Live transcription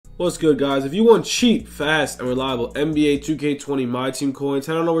What's good, guys? If you want cheap, fast, and reliable NBA 2K20 My Team coins,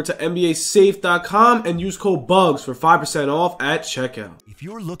 head on over to NBASafe.com and use code BUGS for 5% off at checkout. If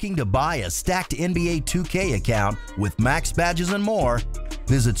you're looking to buy a stacked NBA 2K account with max badges and more,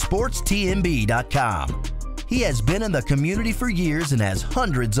 visit SportsTNB.com. He has been in the community for years and has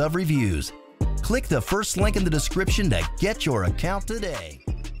hundreds of reviews. Click the first link in the description to get your account today.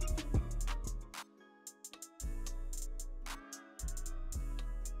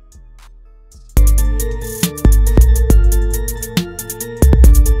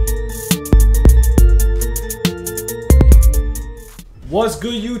 What's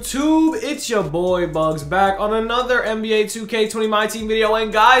good, YouTube? It's your boy Bugs back on another NBA 2K20 My Team video.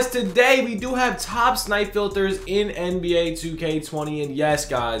 And guys, today we do have top snipe filters in NBA 2K20. And yes,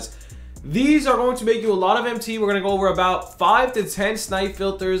 guys, these are going to make you a lot of MT. We're going to go over about 5 to 10 snipe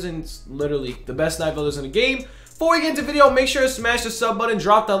filters and literally the best snipe filters in the game. Before we get into the video, make sure to smash the sub button,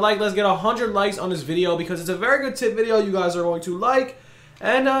 drop that like. Let's get 100 likes on this video because it's a very good tip video you guys are going to like.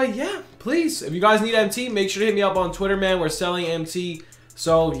 And yeah, please, if you guys need MT, make sure to hit me up on Twitter, man. We're selling MT.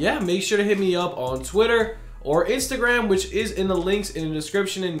 So yeah, make sure to hit me up on Twitter or Instagram, which is in the links in the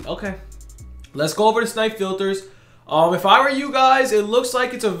description. And okay, let's go over the snipe filters. If I were you guys, it looks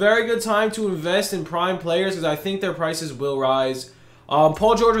like it's a very good time to invest in prime players because I think their prices will rise.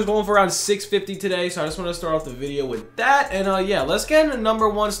 Paul George is going for around 650 today, so I just want to start off the video with that. And yeah, let's get into number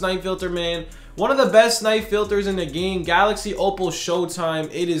one snipe filter, man. One of the best snipe filters in the game, Galaxy Opal Showtime.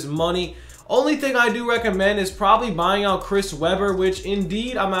 It is money. Only thing I do recommend is probably buying out Chris Webber, which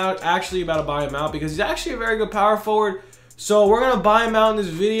indeed I'm actually about to buy him out because he's actually a very good power forward. So we're going to buy him out in this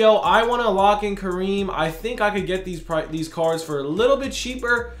video. I want to lock in Kareem. I think I could get these cards for a little bit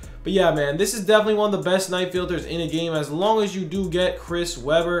cheaper. But yeah, man, this is definitely one of the best snipe filters in a game as long as you do get Chris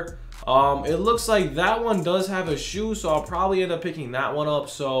Webber. It looks like that one does have a shoe, so I'll probably end up picking that one up.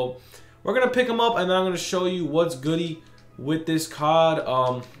 So we're going to pick him up, and then I'm going to show you what's goody with this card.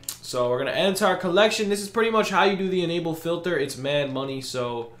 So we're going to add to our collection. This is pretty much how you do the enable filter. It's mad money.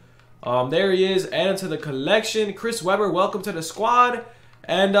 So there he is. Add to the collection. Chris Webber, welcome to the squad.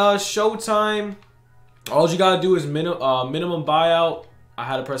 And Showtime. All you got to do is minimum buyout. I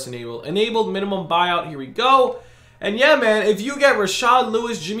had to press enable. Enabled minimum buyout. Here we go. And yeah, man, if you get Rashad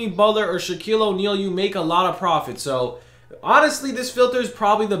Lewis, Jimmy Butler, or Shaquille O'Neal, you make a lot of profit. So honestly, this filter is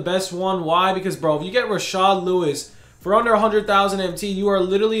probably the best one. Why? Because, bro, if you get Rashad Lewis for under 100,000 MT, you are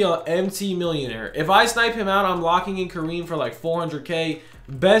literally a MT millionaire. If I snipe him out, I'm locking in Kareem for like 400K.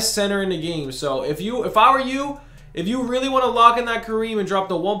 Best center in the game. So if I were you, if you really want to lock in that Kareem and drop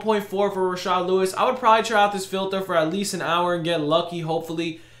the 1.4 for Rashad Lewis, I would probably try out this filter for at least an hour and get lucky,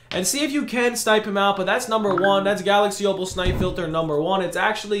 hopefully, and see if you can snipe him out. But that's number one. That's Galaxy Opal Snipe Filter number one. It's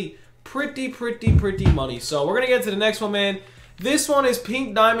actually pretty money. So we're going to get to the next one, man. This one is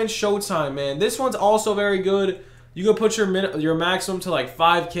Pink Diamond Showtime, man. This one's also very good. You can put your maximum to like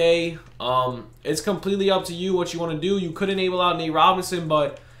 5K. It's completely up to you what you want to do. You could enable out Nate Robinson,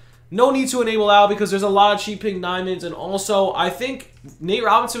 but no need to enable out because there's a lot of cheap pink diamonds. And also, I think Nate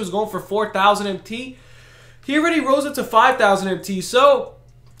Robinson was going for 4,000 MT. He already rose it to 5,000 MT. So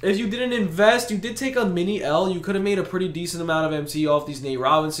if you didn't invest, you did take a mini L. You could have made a pretty decent amount of MT off these Nate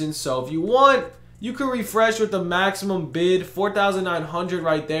Robinsons. So if you want, you can refresh with the maximum bid, 4,900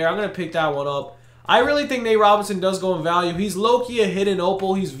 right there. I'm going to pick that one up. I really think Nate Robinson does go in value. He's low-key a hidden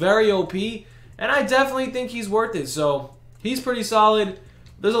opal. He's very OP, and I definitely think he's worth it. So he's pretty solid.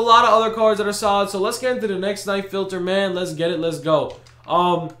 There's a lot of other cards that are solid. So let's get into the next snipe filter, man. Let's get it. Let's go.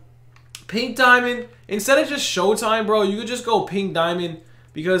 Pink Diamond. Instead of just Showtime, bro, you could just go Pink Diamond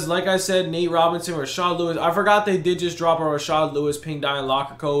because, like I said, Nate Robinson or Rashad Lewis. I forgot they did just drop a Rashad Lewis Pink Diamond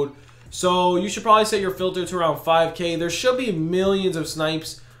locker code. So you should probably set your filter to around 5K. There should be millions of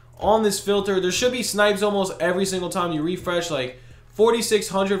snipes on this filter. There should be snipes almost every single time you refresh, like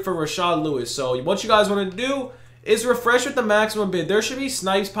 4,600 for Rashad Lewis. So what you guys want to do is refresh with the maximum bid. There should be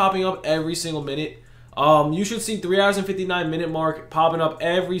snipes popping up every single minute. You should see 3 hours and 59 minute mark popping up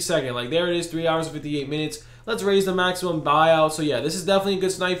every second. Like there it is, 3 hours and 58 minutes. Let's raise the maximum buyout. So yeah, this is definitely a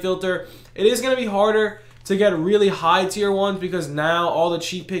good snipe filter. It is going to be harder to get really high tier ones because now all the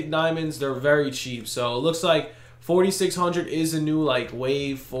cheap pick diamonds, they're very cheap. So it looks like 4,600 is a new like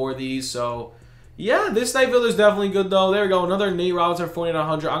wave for these. So yeah, this snipe filter is definitely good though. There we go, another Nate Robinson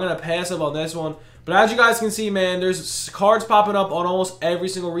 4,900. I'm gonna pass up on this one, but as you guys can see, man, there's cards popping up on almost every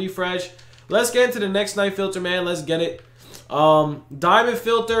single refresh. Let's get into the next snipe filter, man. Let's get it. Diamond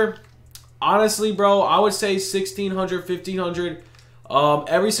filter, honestly, bro, I would say 1,600, 1,500.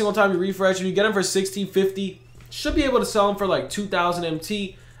 Every single time you refresh, if you get them for 1,650, should be able to sell them for like 2,000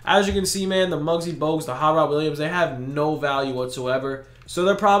 MT. As you can see, man, the Muggsy Bogues, the Hot Rod Williams, they have no value whatsoever. So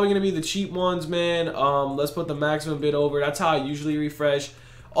they're probably going to be the cheap ones, man. Let's put the maximum bid over. That's how I usually refresh.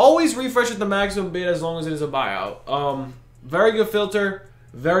 Always refresh with the maximum bid as long as it is a buyout. Very good filter.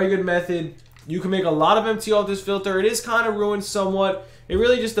 Very good method. You can make a lot of MT off this filter. It is kind of ruined somewhat. It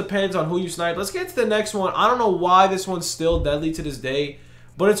really just depends on who you snipe. Let's get to the next one. I don't know why this one's still deadly to this day,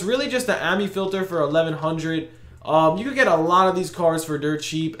 but it's really just the Ami filter for 1100. You could get a lot of these cards for dirt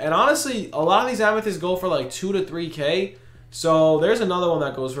cheap, and honestly, a lot of these amethysts go for like 2 to 3K. So there's another one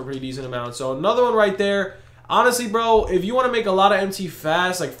that goes for a pretty decent amount. So another one right there. Honestly, bro, if you want to make a lot of MT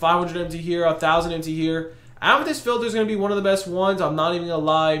fast, like 500 MT here, 1000 MT here, amethyst filter is going to be one of the best ones. I'm not even going to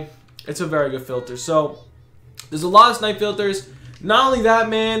lie. It's a very good filter. So there's a lot of snipe filters. Not only that,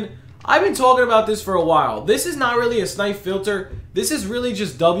 man, I've been talking about this for a while. This is not really a snipe filter. This is really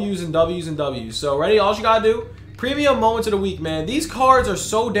just W's and W's and W's. So ready? All you got to do, premium moments of the week, man. These cards are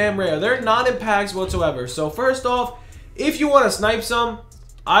so damn rare. They're not in packs whatsoever. So first off, if you want to snipe some,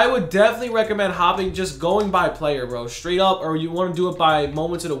 I would definitely recommend hopping, just going by player, bro. Straight up, or you want to do it by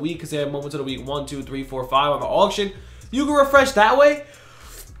moments of the week because they have moments of the week 1, 2, 3, 4, 5 on the auction. You can refresh that way.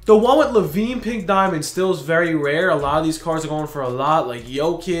 The one with Levine Pink Diamond still is very rare. A lot of these cards are going for a lot, like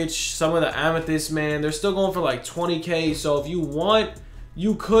Jokic, some of the Amethyst, man. They're still going for like 20K. So if you want,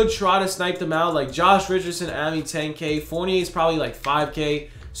 you could try to snipe them out. Like Josh Richardson, Ami 10K. Fournier is probably like 5K.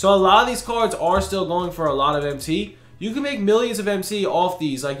 So a lot of these cards are still going for a lot of MT. You can make millions of MT off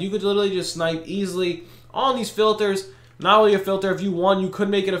these. Like you could literally just snipe easily on these filters. Not really a filter. If you want, you could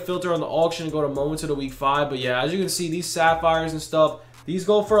make it a filter on the auction and go to moments of the week 5. But yeah, as you can see, these sapphires and stuff, these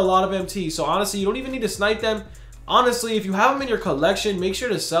go for a lot of MT. So honestly, you don't even need to snipe them. Honestly, if you have them in your collection, make sure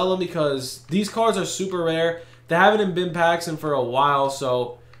to sell them because these cards are super rare. They haven't in bin packs in for a while.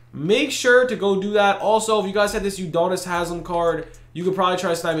 So make sure to go do that. Also, if you guys had this Udonis Haslam card, you could probably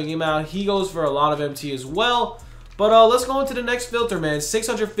try sniping him out. He goes for a lot of MT as well. But let's go into the next filter, man.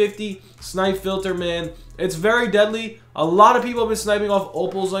 650 snipe filter, man. It's very deadly. A lot of people have been sniping off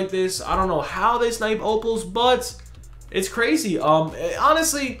opals like this. I don't know how they snipe opals, but it's crazy.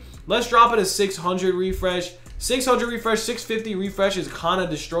 Honestly, let's drop it a 600 refresh. 600 refresh, 650 refresh is kind of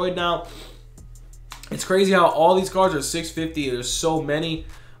destroyed now. It's crazy how all these cards are 650. There's so many.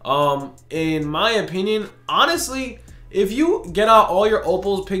 In my opinion, honestly, if you get out all your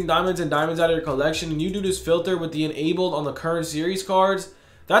opals, pink diamonds, and diamonds out of your collection, and you do this filter with the enabled on the current series cards,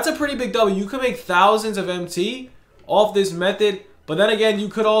 that's a pretty big W. You can make thousands of MT off this method. But then again, you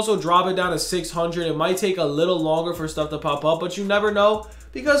could also drop it down to 600. It might take a little longer for stuff to pop up, but you never know.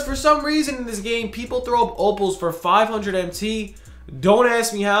 Because for some reason in this game, people throw up opals for 500 MT. Don't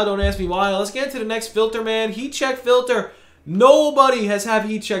ask me how, don't ask me why. Let's get into the next filter, man. Heat check filter. Nobody has had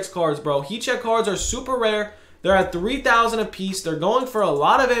heat checks cards, bro. Heat check cards are super rare. They're at 3,000 a piece. They're going for a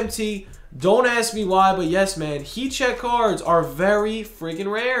lot of MT. Don't ask me why, but yes, man. Heat check cards are very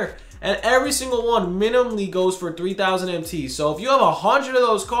freaking rare. And every single one minimally goes for 3,000 MT. So if you have 100 of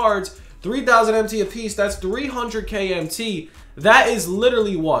those cards, 3,000 MT a piece, that's 300K MT. That is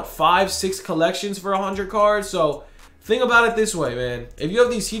literally, what, 5-6 collections for 100 cards? So think about it this way, man. If you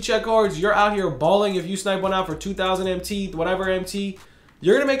have these heat check cards, you're out here balling. If you snipe one out for 2,000 MT, whatever MT,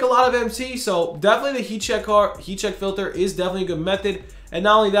 you're going to make a lot of MT. So definitely the heat check filter is definitely a good method. And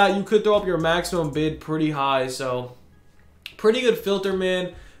not only that, you could throw up your maximum bid pretty high. So pretty good filter,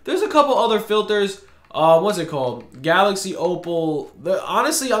 man. There's a couple other filters. What's it called? Galaxy Opal.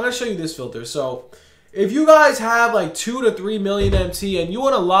 Honestly, I'm going to show you this filter. So if you guys have like 2 to 3 million MT and you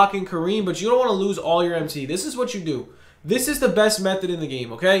want to lock in Kareem, but you don't want to lose all your MT, this is what you do. This is the best method in the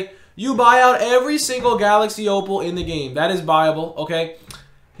game, okay? You buy out every single Galaxy Opal in the game. That is buyable, okay?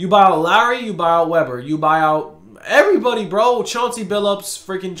 You buy out Larry, you buy out Weber. You buy out everybody, bro. Chauncey Billups,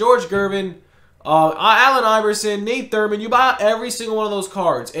 freaking George Gervin, Allen Iverson, Nate Thurman. You buy out every single one of those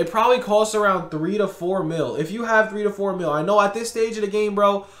cards. It probably costs around 3 to 4 mil. If you have 3 to 4 mil. I know at this stage of the game,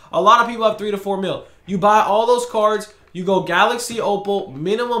 bro, a lot of people have 3 to 4 mil. You buy all those cards. You go Galaxy Opal,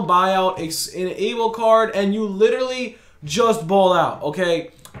 minimum buyout, enable card, and you literally just ball out,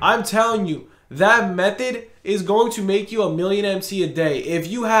 okay? I'm telling you, that method is going to make you a million MT a day if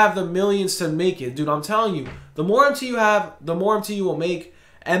you have the millions to make it. Dude, I'm telling you, the more MT you have, the more MT you will make.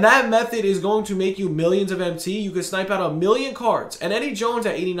 And that method is going to make you millions of MT. You can snipe out 1 million cards. And Eddie Jones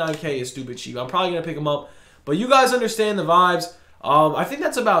at 89K is stupid cheap. I'm probably going to pick him up. But you guys understand the vibes. I think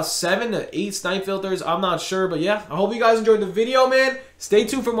that's about 7 to 8 snipe filters. I'm not sure. But yeah, I hope you guys enjoyed the video, man. Stay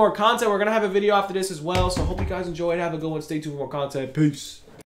tuned for more content. We're going to have a video after this as well. So I hope you guys enjoyed. Have a good one. Stay tuned for more content. Peace.